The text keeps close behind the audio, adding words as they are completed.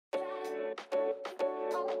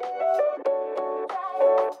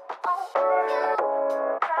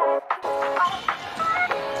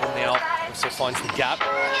Also finds the gap.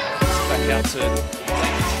 Back out to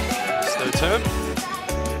his third term.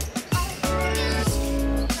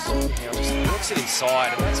 Now just works it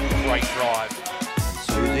inside, and that's a great drive.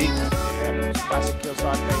 Susie, classic kill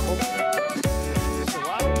side people.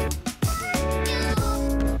 Sooalo.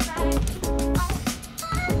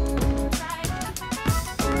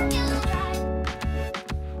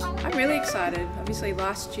 I'm really excited. Obviously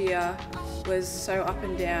last year was so up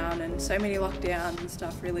and down and so many lockdowns and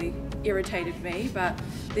stuff really irritated me, but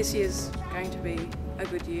this year's going to be a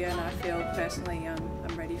good year and I feel personally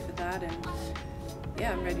I'm ready for that, and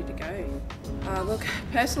yeah, I'm ready to go. Look,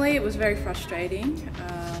 personally it was very frustrating.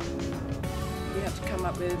 You have to come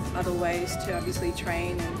up with other ways to obviously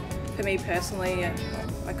train, and for me personally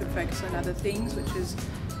I could focus on other things, which is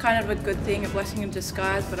kind of a good thing, a blessing in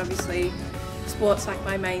disguise, but obviously sport's like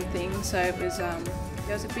my main thing, so there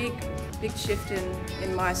was a big shift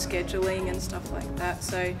in my scheduling and stuff like that,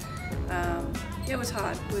 so yeah, it was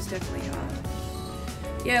hard. It was definitely hard.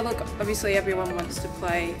 Yeah, look, obviously everyone wants to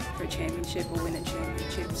play for a championship or win a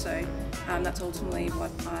championship, so that's ultimately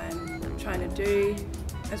what I'm trying to do,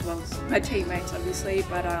 as well as my teammates obviously,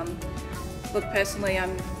 but look, personally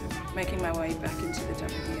I'm making my way back into the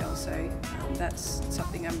WBL, so that's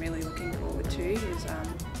something I'm really looking forward to, is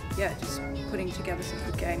yeah, just putting together some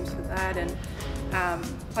good games for that, and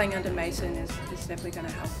playing under Mason is definitely going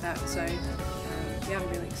to help that, so yeah, I'm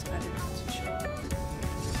really excited, that's for sure.